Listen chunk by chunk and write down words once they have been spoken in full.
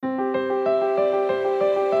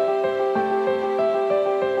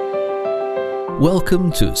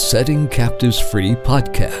Welcome to Setting Captives Free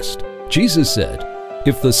podcast. Jesus said,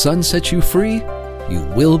 "If the Son sets you free, you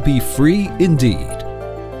will be free indeed."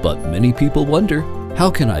 But many people wonder, how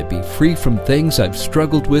can I be free from things I've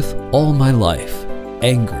struggled with all my life?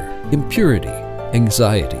 Anger, impurity,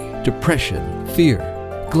 anxiety, depression, fear,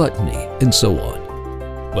 gluttony, and so on.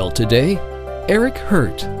 Well, today, Eric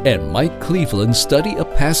Hurt and Mike Cleveland study a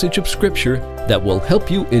passage of Scripture that will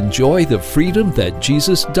help you enjoy the freedom that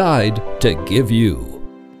Jesus died to give you.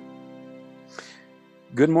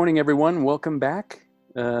 Good morning, everyone. Welcome back.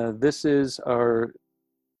 We're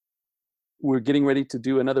getting ready to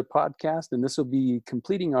do another podcast, and this will be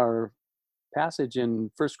completing our passage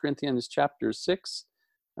in 1 Corinthians chapter 6,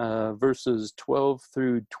 verses 12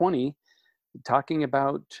 through 20, talking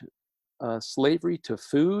about slavery to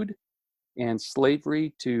food and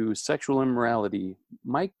slavery to sexual immorality.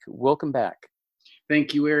 Mike, welcome back.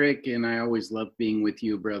 Thank you, Eric, and I always love being with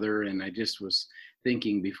you, brother. And I just was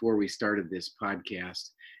thinking before we started this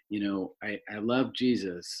podcast, I love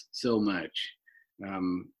Jesus so much.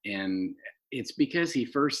 And it's because he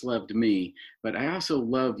first loved me, but I also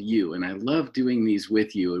love you. And I love doing these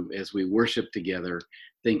with you as we worship together,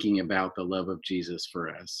 thinking about the love of Jesus for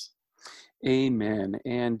us. Amen.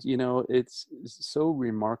 And, it's so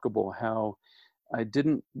remarkable how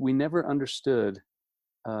we never understood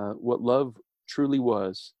what love truly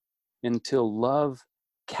was until love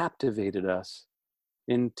captivated us,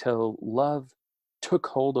 until love took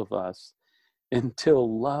hold of us,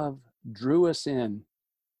 until love drew us in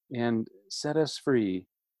and set us free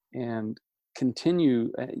and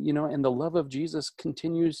and the love of Jesus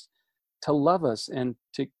continues to love us and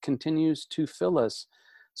continues to fill us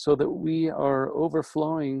so that we are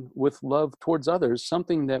overflowing with love towards others,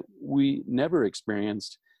 something that we never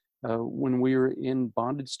experienced when we were in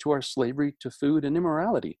bondage to our slavery to food and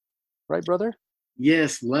immorality. Right, brother?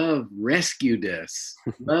 Yes, love rescued us.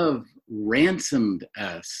 Love ransomed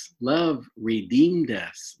us. Love redeemed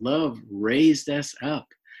us. Love raised us up.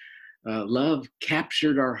 Love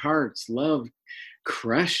captured our hearts. Love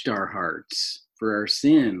crushed our hearts for our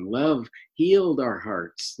sin. Love healed our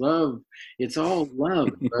hearts. Love, it's all love,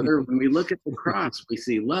 brother. When we look at the cross, we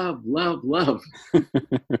see love, love, love.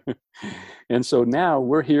 And so now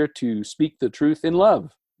we're here to speak the truth in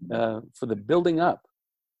love for the building up,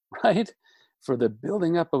 right? For the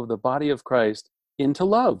building up of the body of Christ into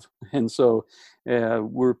love. And so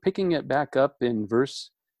we're picking it back up in verse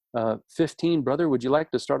 15. Brother, would you like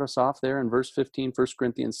to start us off there in verse 15, 1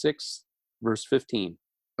 Corinthians 6, verse 15?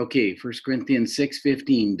 Okay, 1 Corinthians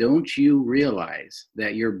 6:15. Don't you realize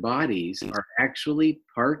that your bodies are actually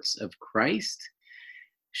parts of Christ?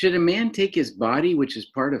 Should a man take his body, which is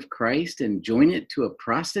part of Christ, and join it to a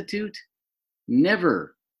prostitute?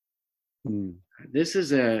 Never. This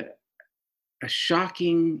is a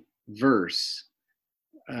shocking verse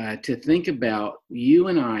to think about. You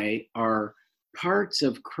and I are parts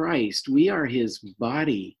of Christ. We are his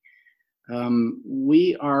body.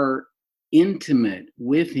 We are intimate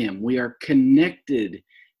with him. We are connected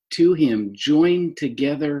to him, joined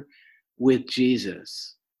together with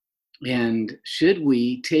Jesus. And should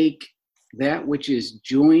we take that which is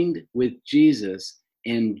joined with Jesus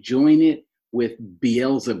and join it with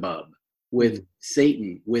Beelzebub, with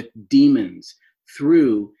Satan, with demons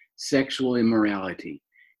through sexual immorality?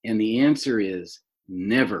 And the answer is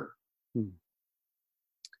never.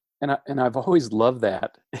 And I've always loved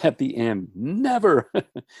that at the end. Never.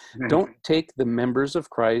 Don't take the members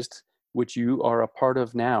of Christ, which you are a part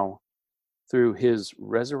of now, through his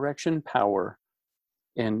resurrection power,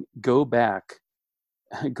 and go back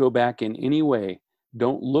in any way.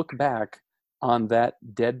 Don't look back on that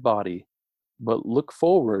dead body, but look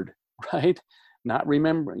forward, right? Not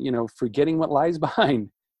forgetting what lies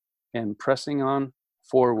behind and pressing on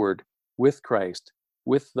forward with Christ,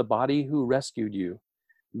 with the body who rescued you,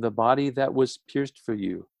 the body that was pierced for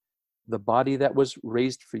you, the body that was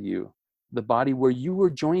raised for you, the body where you were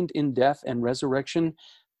joined in death and resurrection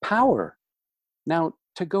power. Now,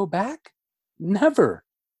 to go back? Never.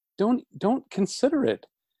 Don't consider it.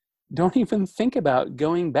 Don't even think about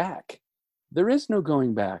going back. There is no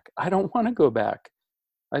going back. I don't want to go back.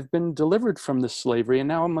 I've been delivered from this slavery, and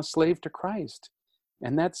now I'm a slave to Christ.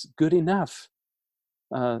 And that's good enough.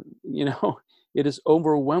 It has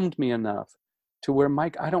overwhelmed me enough to where,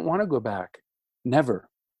 Mike, I don't want to go back. Never.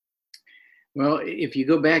 Well, if you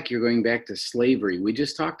go back, you're going back to slavery. We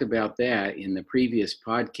just talked about that in the previous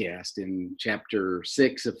podcast in chapter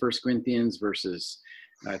 6 of 1 Corinthians, verses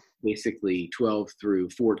basically 12 through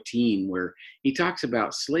 14, where he talks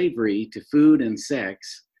about slavery to food and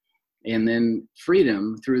sex and then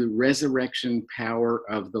freedom through the resurrection power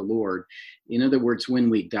of the Lord. In other words, when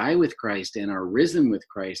we die with Christ and are risen with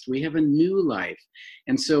Christ, we have a new life.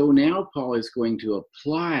 And so now Paul is going to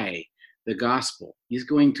apply the gospel. He's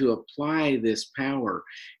going to apply this power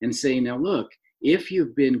and say, now look, if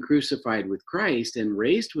you've been crucified with Christ and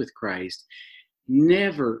raised with Christ,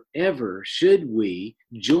 never, ever should we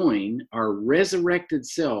join our resurrected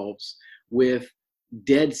selves with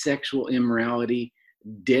dead sexual immorality,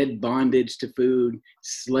 dead bondage to food,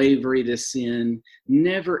 slavery to sin.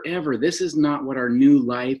 Never, ever. This is not what our new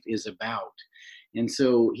life is about. And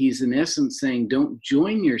so he's in essence saying, don't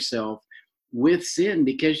join yourself with sin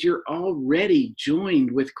because you're already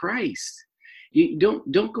joined with Christ. You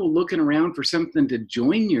don't go looking around for something to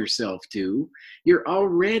join yourself to. You're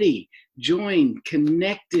already joined,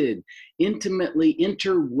 connected, intimately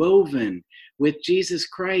interwoven with Jesus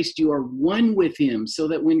Christ. You are one with him, so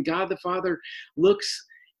that when God the Father looks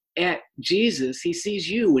at Jesus, he sees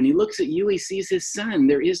you. When he looks at you, he sees his son.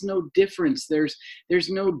 There is no difference. There's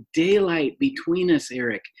no daylight between us,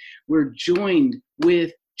 Eric. We're joined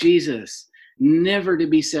with Jesus, never to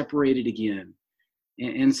be separated again.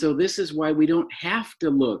 And so this is why we don't have to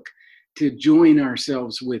look to join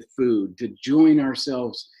ourselves with food, to join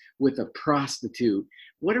ourselves with a prostitute.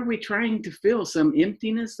 What are we trying to fill? Some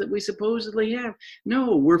emptiness that we supposedly have?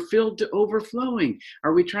 No, we're filled to overflowing.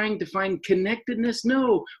 Are we trying to find connectedness?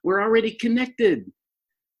 No, we're already connected.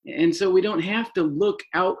 And so we don't have to look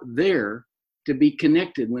out there to be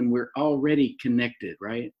connected when we're already connected,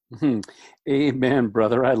 right? Amen,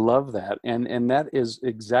 brother. I love that. And that is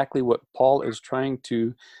exactly what Paul is trying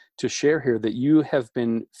to share here, that you have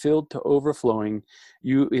been filled to overflowing.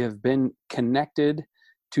 You have been connected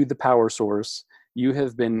to the power source. You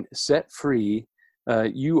have been set free.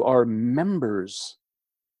 You are members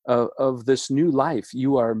of this new life.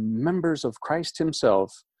 You are members of Christ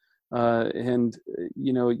himself. And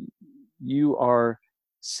you are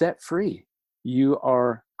set free. You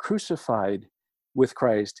are crucified with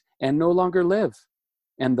Christ and no longer live.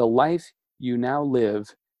 And the life you now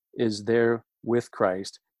live is there with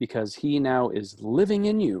Christ because he now is living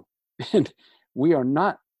in you. And we are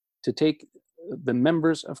not to take the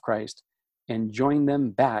members of Christ and join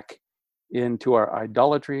them back into our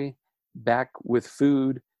idolatry, back with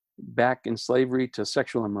food, back in slavery to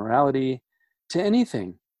sexual immorality, to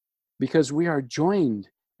anything, because we are joined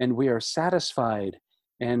and we are satisfied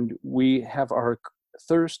and we have our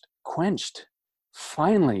thirst quenched.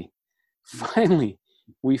 Finally,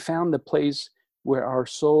 we found the place where our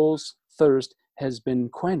soul's thirst has been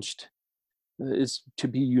quenched. Is to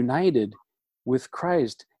be united with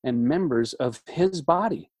Christ and members of his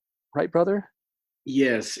body. Right, brother?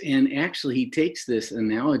 Yes, and actually he takes this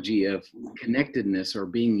analogy of connectedness or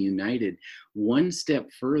being united one step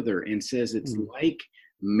further and says it's like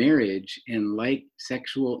marriage and like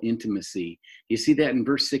sexual intimacy. You see that in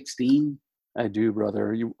verse 16? I do,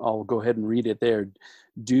 brother. I'll go ahead and read it there.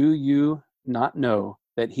 Do you not know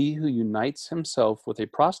that he who unites himself with a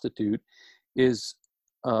prostitute is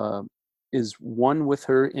one with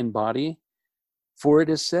her in body? For it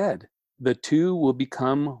is said, the two will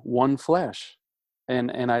become one flesh.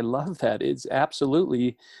 And I love that. It's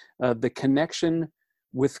absolutely the connection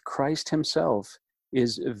with Christ himself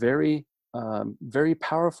is very, very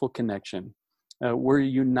powerful connection. We're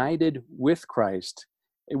united with Christ.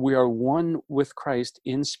 We are one with Christ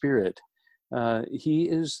in spirit. He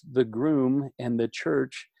is the groom, and the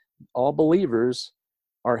church, all believers,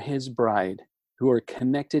 are his bride who are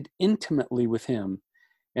connected intimately with him.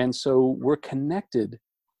 And so we're connected.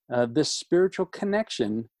 This spiritual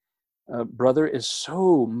connection, brother, is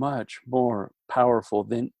so much more powerful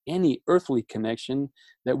than any earthly connection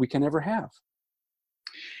that we can ever have.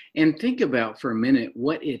 And think about for a minute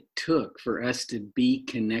what it took for us to be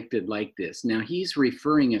connected like this. Now, he's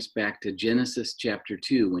referring us back to Genesis chapter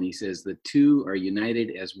 2 when he says the two are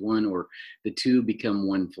united as one, or the two become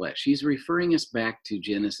one flesh. He's referring us back to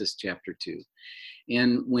Genesis chapter 2.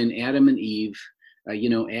 And when Adam and Eve,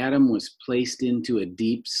 Adam was placed into a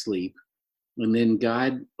deep sleep, and then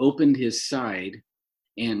God opened his side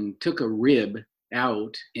and took a rib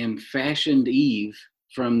out and fashioned Eve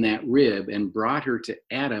from that rib and brought her to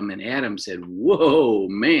Adam. And Adam said, whoa,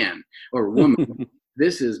 man or woman,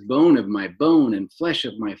 this is bone of my bone and flesh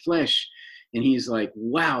of my flesh. And he's like,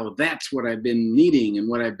 wow, that's what I've been needing and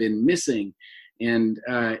what I've been missing. And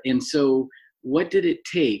so what did it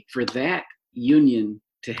take for that union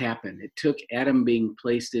to happen? It took Adam being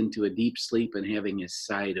placed into a deep sleep and having his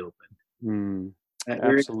side open.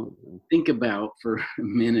 Absolutely. Think about for a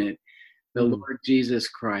minute the Lord Jesus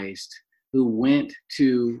Christ, who went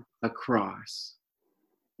to a cross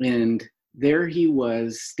and There he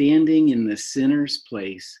was, standing in the sinner's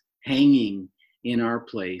place, hanging in our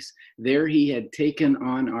place. There he had taken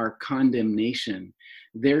on our condemnation.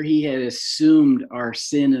 There he had assumed our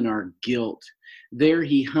sin and our guilt. There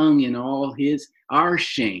he hung in all our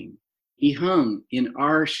shame. He hung in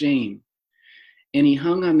our shame. And he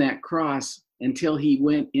hung on that cross until he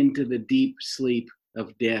went into the deep sleep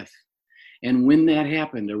of death. And when that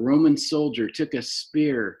happened, a Roman soldier took a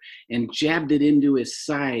spear and jabbed it into his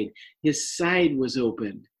side. His side was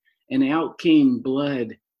opened, and out came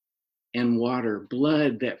blood and water,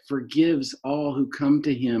 blood that forgives all who come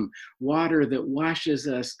to him, water that washes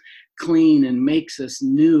us clean and makes us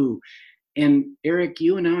new. And Eric,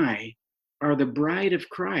 you and I are the bride of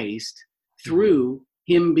Christ through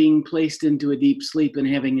him being placed into a deep sleep and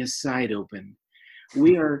having his side open.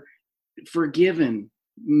 We are forgiven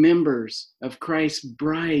members of Christ's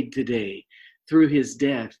bride today through his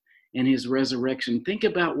death and his resurrection. Think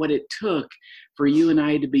about what it took for you and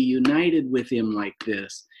I to be united with him like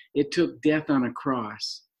this. It took death on a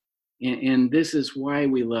cross. And this is why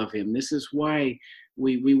we love him. This is why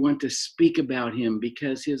we want to speak about him,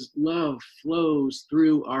 because his love flows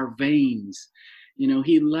through our veins. You know,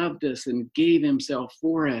 he loved us and gave himself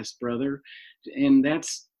for us, brother. And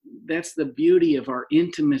that's the beauty of our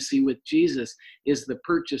intimacy with Jesus, is the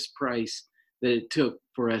purchase price that it took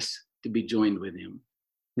for us to be joined with him.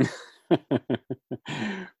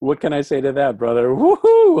 What can I say to that, brother?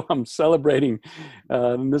 Woohoo! I'm celebrating.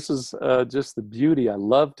 This is just the beauty. I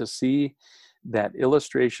love to see that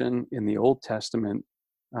illustration in the Old Testament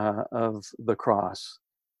of the cross,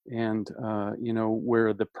 and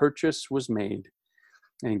where the purchase was made,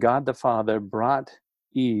 and God the Father brought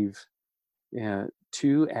Eve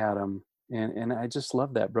to Adam, and I just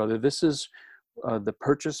love that, brother. This is the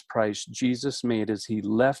purchase price Jesus made as he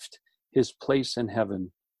left his place in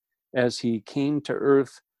heaven, as he came to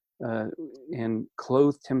earth and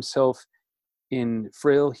clothed himself in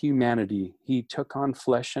frail humanity. He took on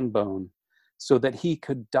flesh and bone so that he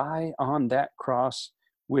could die on that cross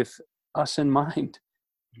with us in mind,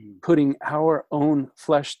 putting our own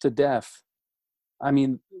flesh to death. I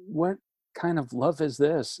mean, what kind of love is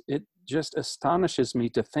this? It just astonishes me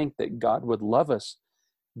to think that God would love us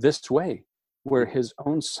this way, where his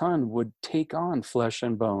own son would take on flesh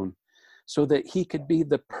and bone so that he could be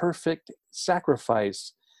the perfect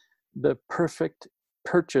sacrifice, the perfect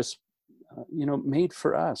purchase, made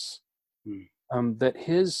for us. That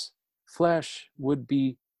his flesh would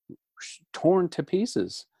be torn to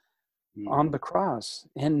pieces on the cross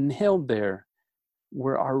and nailed there,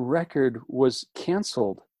 where our record was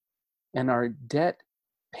canceled and our debt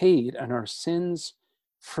paid and our sins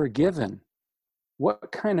forgiven.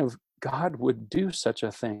 What kind of God would do such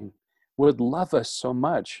a thing, would love us so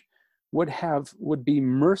much, would be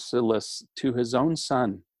merciless to his own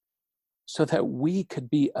son so that we could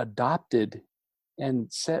be adopted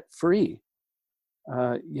and set free?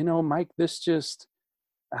 Mike,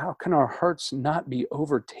 how can our hearts not be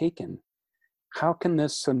overtaken? How can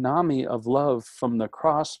this tsunami of love from the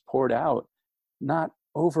cross poured out not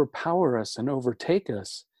overpower us and overtake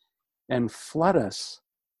us and flood us?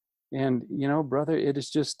 And, brother, it is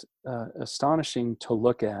just astonishing to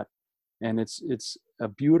look at. And it's a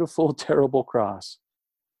beautiful, terrible cross.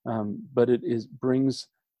 But it brings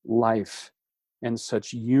life and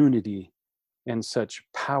such unity and such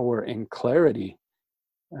power and clarity.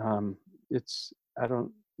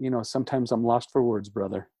 Sometimes I'm lost for words,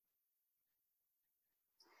 brother.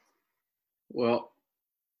 Well,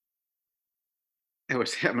 I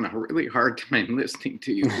was having a really hard time listening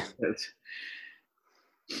to you, because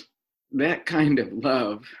that kind of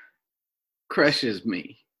love crushes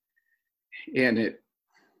me and it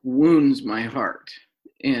wounds my heart.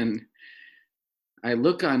 And I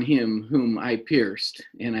look on him whom I pierced,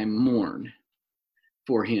 and I mourn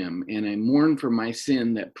for him, and I mourn for my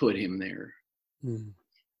sin that put him there.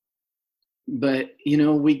 But,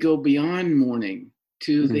 we go beyond mourning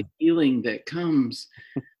to the healing that comes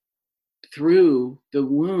through the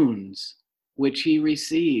wounds which he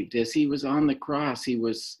received as he was on the cross. He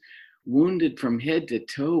was wounded from head to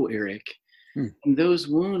toe, Eric. And those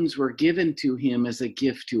wounds were given to him as a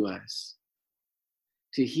gift to us,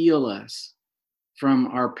 to heal us from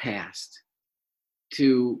our past,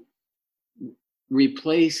 to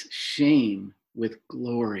replace shame with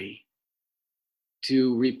glory,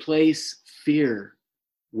 to replace fear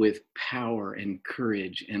with power and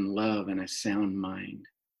courage and love and a sound mind.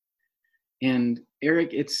 And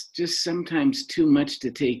Eric, it's just sometimes too much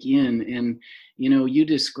to take in. And, you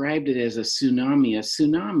described it as a tsunami. A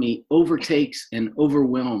tsunami overtakes and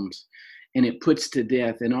overwhelms, and it puts to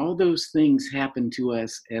death. And all those things happen to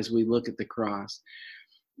us as we look at the cross.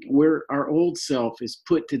 where our old self is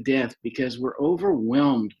put to death because we're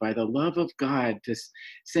overwhelmed by the love of God to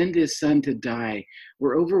send his son to die.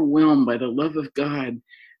 We're overwhelmed by the love of God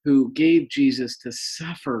who gave Jesus to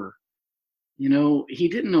suffer. You know, he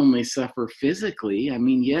didn't only suffer physically. I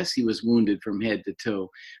mean, yes, he was wounded from head to toe,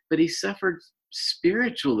 but he suffered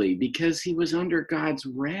spiritually because he was under God's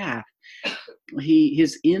wrath.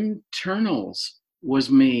 His internals was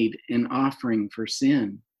made an offering for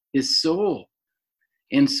sin, his soul.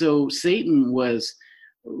 And so Satan was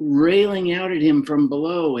railing out at him from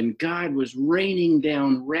below, and God was raining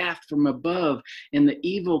down wrath from above, and the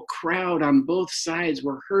evil crowd on both sides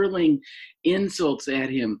were hurling insults at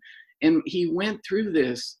him. And he went through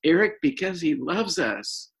this, Eric, because he loves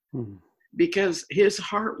us, because his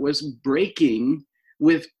heart was breaking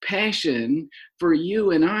with passion for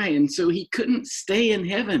you and I. And so he couldn't stay in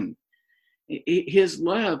heaven. His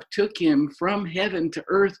love took him from heaven to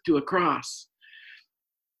earth to a cross,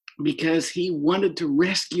 because he wanted to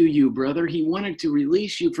rescue you, brother. He wanted to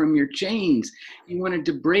release you from your chains. He wanted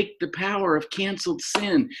to break the power of canceled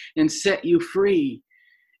sin and set you free.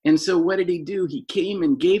 And so what did he do? He came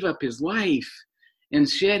and gave up his life and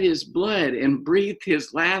shed his blood and breathed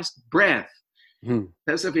his last breath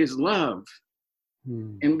because of his love.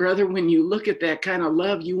 And brother, when you look at that kind of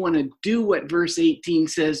love, you want to do what verse 18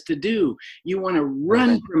 says to do. You want to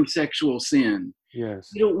run from sexual sin. Yes.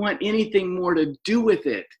 You don't want anything more to do with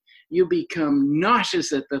it. You become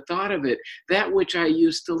nauseous at the thought of it. That which I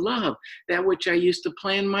used to love, that which I used to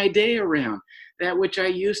plan my day around, that which I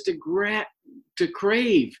used to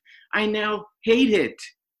crave, I now hate it.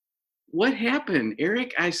 What happened,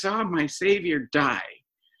 Eric? I saw my Savior die,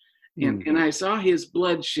 and I saw his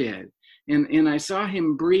blood shed, and I saw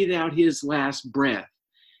him breathe out his last breath.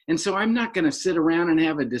 And so I'm not going to sit around and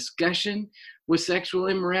have a discussion with sexual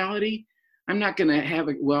immorality. I'm not going to have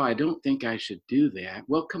well, I don't think I should do that.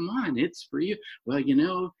 Well, come on, it's for you. Well, you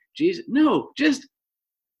know, Jesus, no, just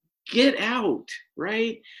get out,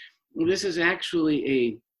 right? Well, this is actually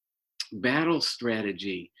a battle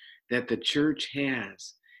strategy that the church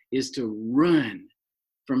has, is to run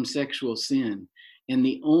from sexual sin. And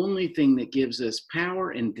the only thing that gives us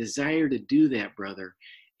power and desire to do that, brother,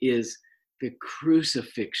 is the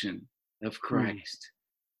crucifixion of Christ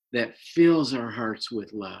that fills our hearts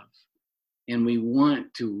with love. And we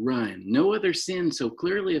want to run. No other sin so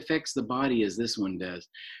clearly affects the body as this one does.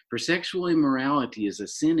 For sexual immorality is a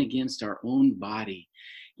sin against our own body.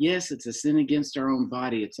 Yes, it's a sin against our own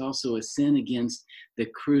body. It's also a sin against the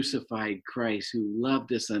crucified Christ who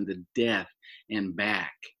loved us unto death and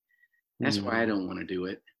back. That's why I don't want to do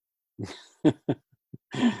it.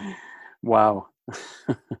 Wow.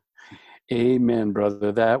 Amen,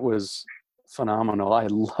 brother. That was phenomenal. I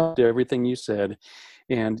loved everything you said.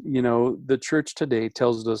 And, you know, the church today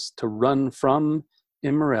tells us to run from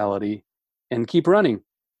immorality and keep running.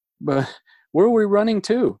 But where are we running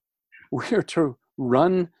to? We're to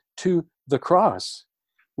run to the cross.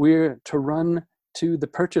 We're to run to the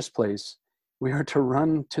purchase place. We are to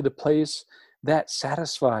run to the place that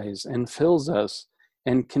satisfies and fills us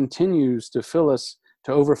and continues to fill us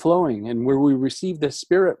to overflowing, and where we receive the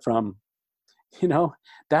Spirit from. You know,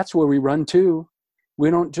 that's where we run to.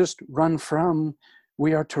 We don't just run from.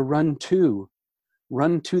 We are to run to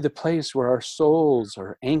the place where our souls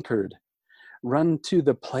are anchored, run to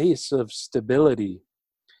the place of stability,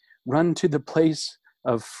 run to the place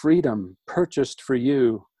of freedom purchased for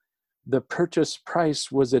you. The purchase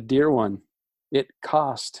price was a dear one. It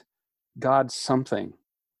cost God something.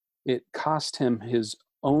 It cost him his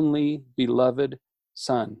only beloved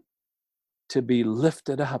Son to be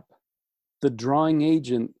lifted up, the drawing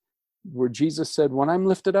agent where Jesus said, when I'm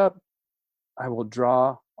lifted up, I will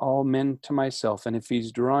draw all men to myself. And if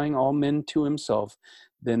he's drawing all men to himself,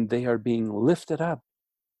 then they are being lifted up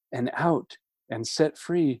and out and set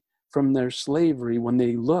free from their slavery when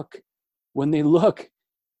they look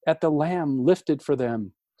at the Lamb lifted for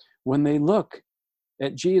them, when they look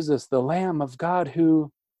at Jesus, the Lamb of God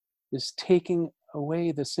who is taking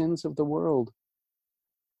away the sins of the world.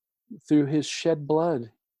 Through his shed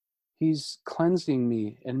blood, he's cleansing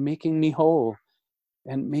me and making me whole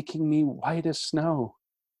and making me white as snow.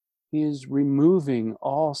 He is removing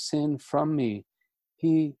all sin from me.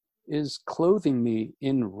 He is clothing me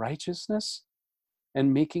in righteousness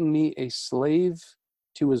and making me a slave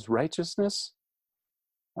to his righteousness.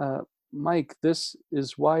 Mike, this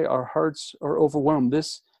is why our hearts are overwhelmed.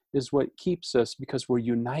 This is what keeps us, because we're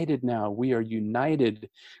united now. We are united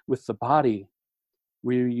with the body.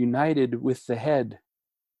 We are united with the head.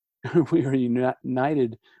 We are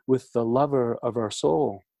united with the lover of our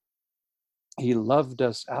soul. He loved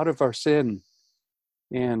us out of our sin.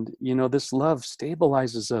 And, this love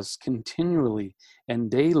stabilizes us continually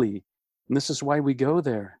and daily. And this is why we go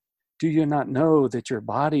there. Do you not know that your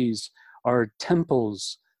bodies are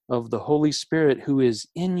temples of the Holy Spirit who is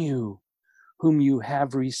in you, whom you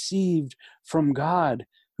have received from God,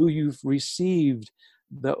 who you've received?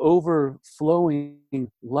 The overflowing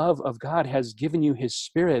love of God has given you his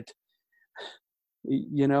Spirit,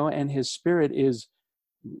 and his Spirit is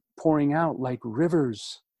pouring out like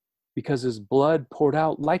rivers, because his blood poured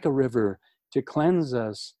out like a river to cleanse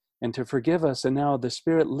us and to forgive us. And now the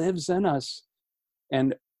Spirit lives in us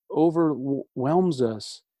and overwhelms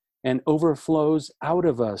us and overflows out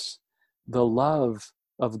of us the love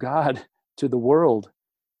of God to the world.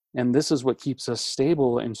 And this is what keeps us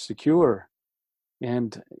stable and secure.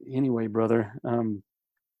 And anyway, brother,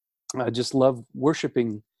 I just love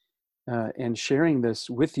worshiping and sharing this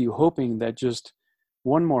with you, hoping that just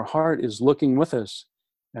one more heart is looking with us,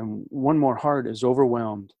 and one more heart is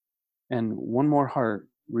overwhelmed, and one more heart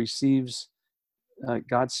receives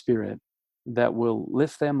God's Spirit that will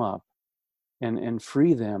lift them up and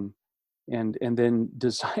free them, and then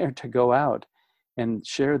desire to go out and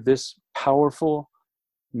share this powerful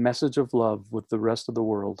message of love with the rest of the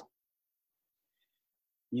world.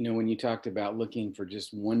 When you talked about looking for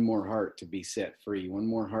just one more heart to be set free, one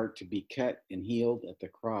more heart to be cut and healed at the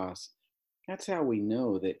cross, that's how we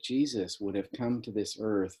know that Jesus would have come to this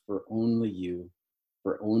earth for only you,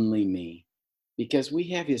 for only me. Because we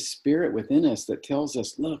have his Spirit within us that tells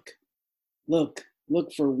us, look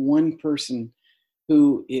for one person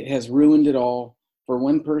who it has ruined it all, for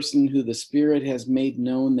one person who the Spirit has made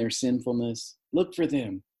known their sinfulness. Look for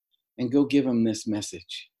them and go give them this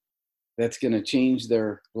message that's going to change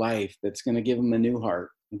their life, that's going to give them a new heart,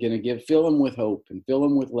 going to fill them with hope and fill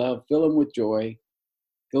them with love, fill them with joy.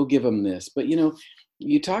 Go give them this. But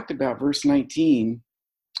you talked about verse 19,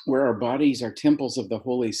 where our bodies are temples of the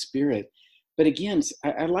Holy Spirit. But again,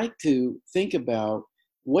 I like to think about,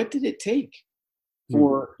 what did it take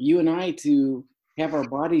for you and I to have our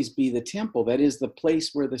bodies be the temple? That is the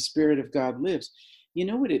place where the Spirit of God lives. You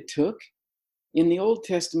know what it took? In the Old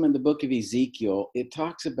Testament, the book of Ezekiel, it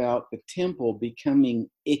talks about the temple becoming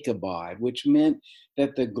Ichabod, which meant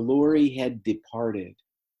that the glory had departed.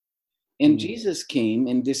 And Jesus came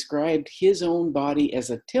and described his own body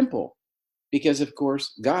as a temple, because, of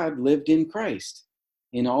course, God lived in Christ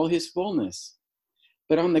in all his fullness.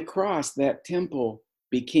 But on the cross, that temple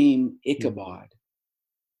became Ichabod,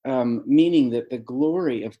 meaning that the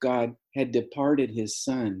glory of God had departed his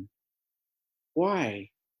Son. Why?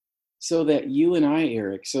 So that you and I,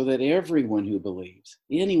 Eric, so that everyone who believes,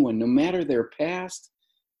 anyone, no matter their past,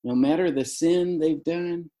 no matter the sin they've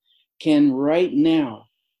done, can right now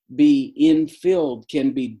be infilled,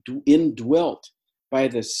 can be indwelt by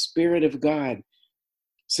the Spirit of God,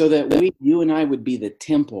 so that you and I would be the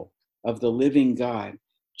temple of the living God.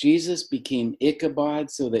 Jesus became Ichabod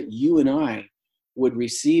so that you and I would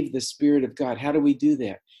receive the Spirit of God. How do we do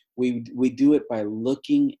that? We do it by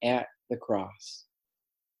looking at the cross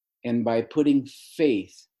and by putting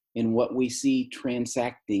faith in what we see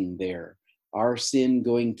transacting there. Our sin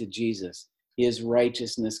going to Jesus, his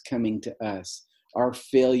righteousness coming to us, our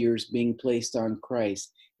failures being placed on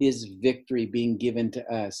Christ, his victory being given to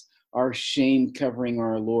us, our shame covering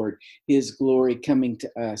our Lord, his glory coming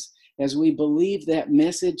to us. As we believe that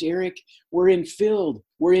message, Eric, we're infilled,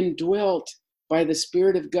 we're indwelt by the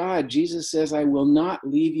Spirit of God. Jesus says, I will not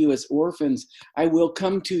leave you as orphans, I will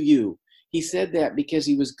come to you. He said that because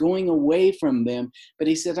he was going away from them, but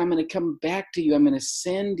he said, I'm going to come back to you. I'm going to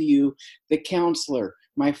send you the counselor.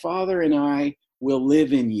 My Father and I will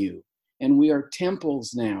live in you. And we are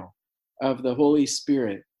temples now of the Holy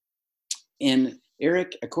Spirit. And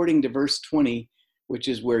Eric, according to verse 20, which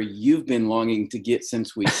is where you've been longing to get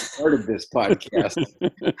since we started this podcast,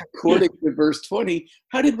 according to verse 20,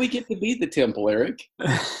 how did we get to be the temple, Eric?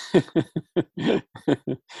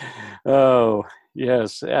 Oh,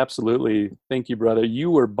 yes, absolutely. Thank you, brother.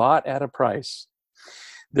 You were bought at a price.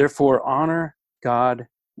 Therefore, honor God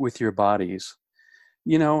with your bodies.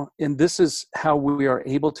 And this is how we are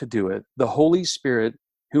able to do it. The Holy Spirit,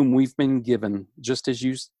 whom we've been given, just as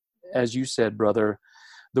you said, brother,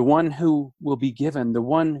 the one who will be given, the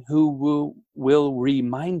one who will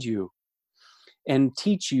remind you and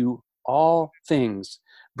teach you all things.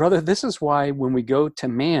 Brother, this is why when we go to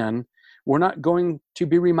man, we're not going to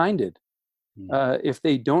be reminded. If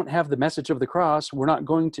they don't have the message of the cross, we're not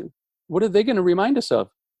going to. What are they going to remind us of?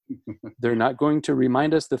 They're not going to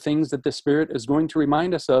remind us the things that the Spirit is going to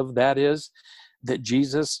remind us of. That is, that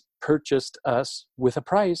Jesus purchased us with a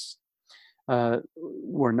price.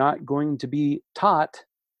 We're not going to be taught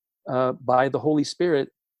by the Holy Spirit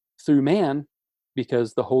through man,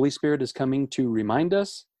 because the Holy Spirit is coming to remind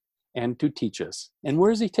us and to teach us. And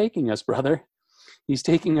where is he taking us, brother? He's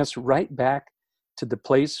taking us right back to the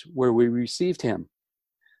place where we received him,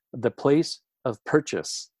 the place of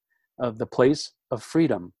purchase, of the place of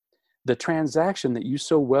freedom, the transaction that you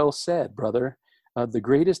so well said, brother, the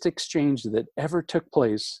greatest exchange that ever took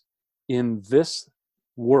place in this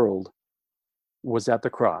world was at the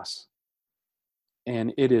cross.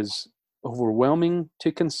 And it is overwhelming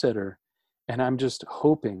to consider. And I'm just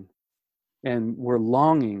hoping, and we're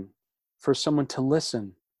longing for someone to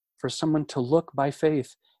listen, for someone to look by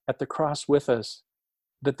faith at the cross with us,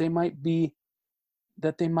 that they might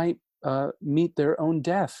meet their own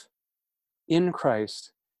death in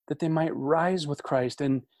Christ, that they might rise with Christ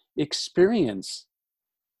and experience.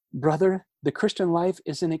 Brother, the Christian life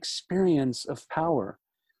is an experience of power.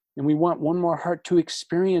 And we want one more heart to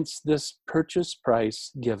experience this purchase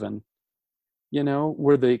price given,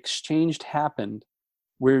 where the exchange happened,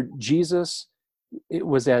 where Jesus, it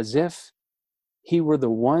was as if he were the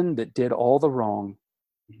one that did all the wrong.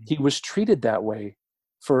 He was treated that way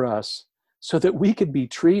for us so that we could be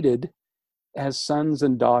treated as sons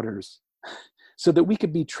and daughters, so that we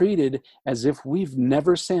could be treated as if we've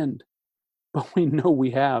never sinned, but we know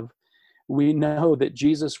we have. We know that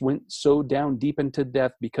Jesus went so down deep into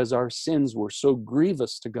death because our sins were so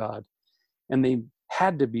grievous to God, and they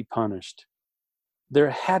had to be punished. There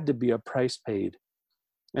had to be a price paid.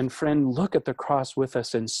 And friend, look at the cross with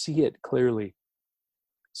us and see it clearly,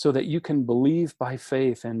 so that you can believe by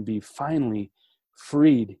faith and be finally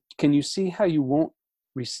freed. Can you see how you won't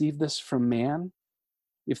receive this from man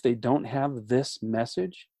if they don't have this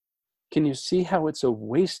message? Can you see how it's a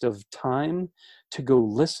waste of time to go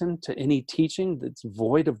listen to any teaching that's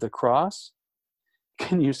void of the cross?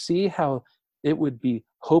 Can you see how it would be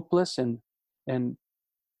hopeless and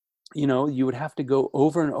you would have to go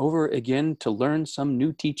over and over again to learn some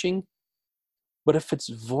new teaching? But if it's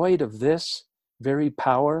void of this very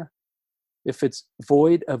power, if it's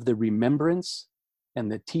void of the remembrance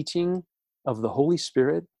and the teaching of the Holy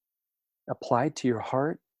Spirit applied to your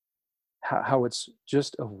heart, how it's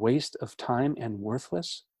just a waste of time and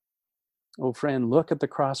worthless? Oh, friend, look at the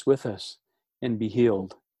cross with us and be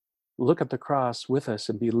healed. Look at the cross with us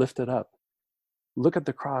and be lifted up. Look at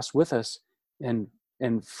the cross with us and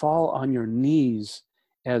fall on your knees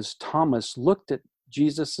as Thomas looked at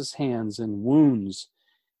Jesus' hands and wounds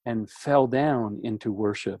and fell down into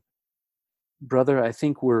worship. Brother, I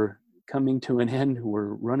think we're coming to an end.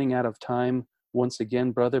 We're running out of time once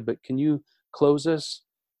again, brother, but can you close us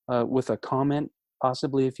with a comment,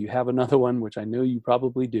 possibly if you have another one, which I know you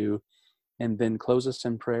probably do, and then close us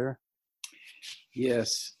in prayer?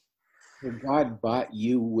 Yes. For God bought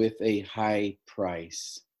you with a high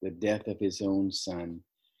price, the death of his own son.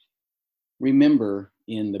 Remember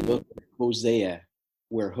in the book of Hosea,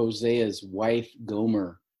 where Hosea's wife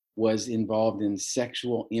Gomer was involved in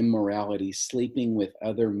sexual immorality, sleeping with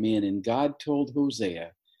other men, and God told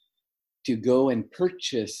Hosea to go and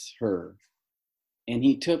purchase her. And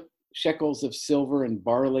he took shekels of silver and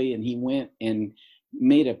barley, and he went and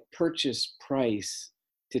made a purchase price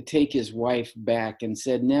to take his wife back, and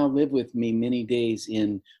said, now live with me many days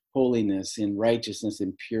in holiness, in righteousness,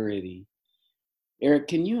 in purity. Eric,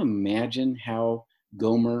 can you imagine how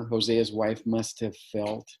Gomer, Hosea's wife, must have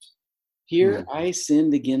felt? Here I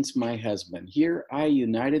sinned against my husband. Here I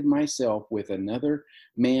united myself with another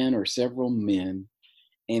man or several men,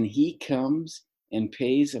 and he comes and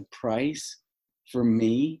pays a price for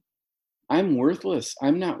me. I'm worthless.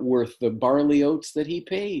 I'm not worth the barley oats that he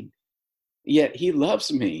paid. Yet he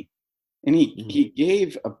loves me, and he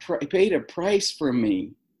paid a price for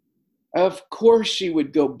me. Of course she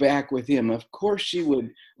would go back with him. Of course she would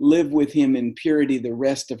live with him in purity the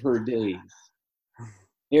rest of her days.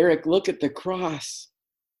 Eric, look at the cross.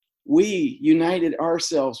 We united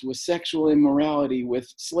ourselves with sexual immorality,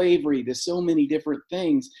 with slavery, to so many different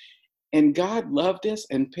things. And God loved us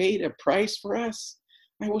and paid a price for us.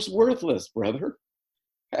 I was worthless, brother.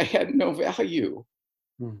 I had no value.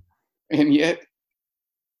 And yet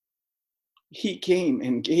he came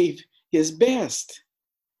and gave his best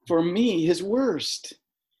for me, his worst.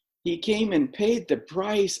 He came and paid the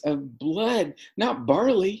price of blood, not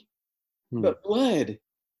barley, but blood,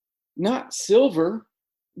 not silver,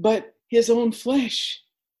 but his own flesh,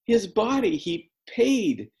 his body. He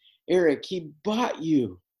paid. Eric, he bought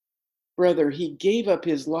you. Brother, he gave up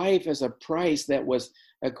his life as a price that was,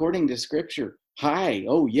 according to Scripture, high.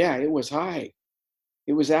 Oh yeah, it was high.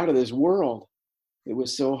 It was out of this world. It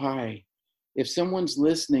was so high. If someone's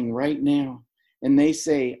listening right now and they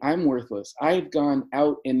say, I'm worthless, I've gone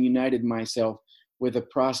out and united myself with a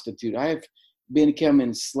prostitute, I've become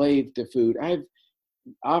enslaved to food, I've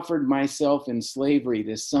offered myself in slavery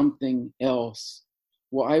to something else.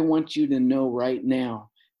 Well, I want you to know right now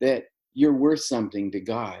that you're worth something to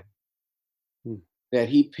God, that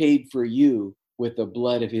he paid for you with the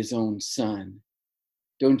blood of his own son.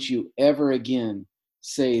 Don't you ever again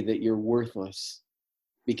say that you're worthless,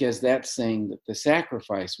 because that's saying that the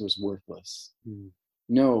sacrifice was worthless.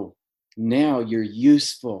 No, now you're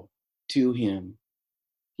useful to him.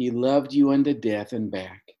 He loved you unto death and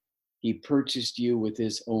back. He purchased you with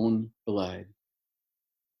his own blood.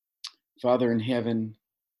 Father in heaven,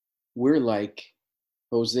 we're like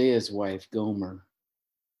Hosea's wife, Gomer.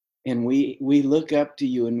 And we look up to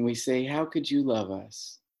you and we say, how could you love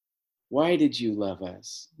us? Why did you love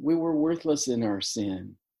us? We were worthless in our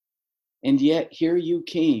sin. And yet here you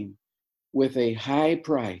came with a high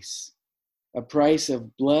price, a price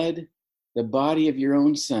of blood, the body of your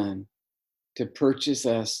own son, to purchase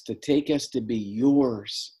us, to take us to be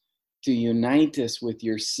yours, to unite us with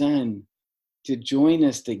your son, to join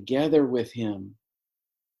us together with him.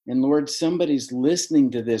 And Lord, somebody's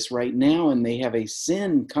listening to this right now and they have a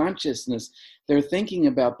sin consciousness. They're thinking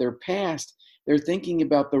about their past. They're thinking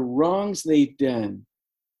about the wrongs they've done.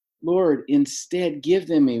 Lord, instead, give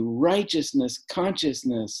them a righteousness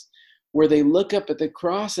consciousness where they look up at the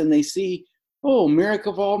cross and they see, oh,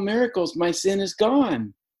 miracle of all miracles, my sin is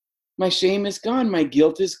gone. My shame is gone. My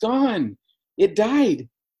guilt is gone. It died.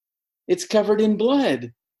 It's covered in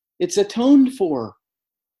blood. It's atoned for.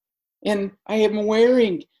 And I am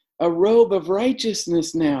wearing a robe of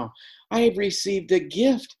righteousness now. I have received a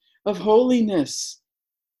gift of holiness.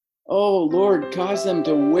 Oh, Lord, cause them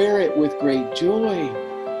to wear it with great joy,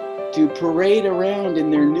 to parade around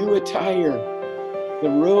in their new attire, the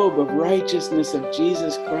robe of righteousness of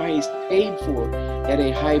Jesus Christ, paid for at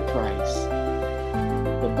a high price,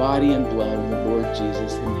 the body and blood of the Lord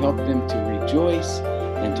Jesus, and help them to rejoice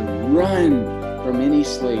and to run from any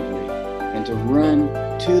slavery and to run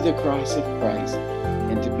to the cross of Christ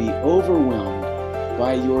and to be overwhelmed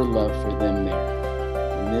by your love for them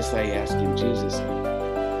there. And this I ask in Jesus' name.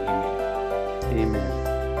 Amen.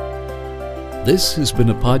 Amen. This has been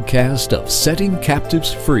a podcast of Setting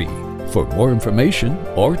Captives Free. For more information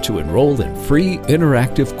or to enroll in free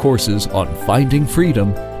interactive courses on finding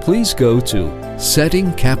freedom, please go to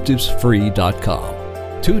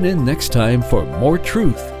settingcaptivesfree.com. Tune in next time for more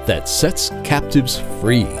truth that sets captives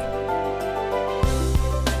free.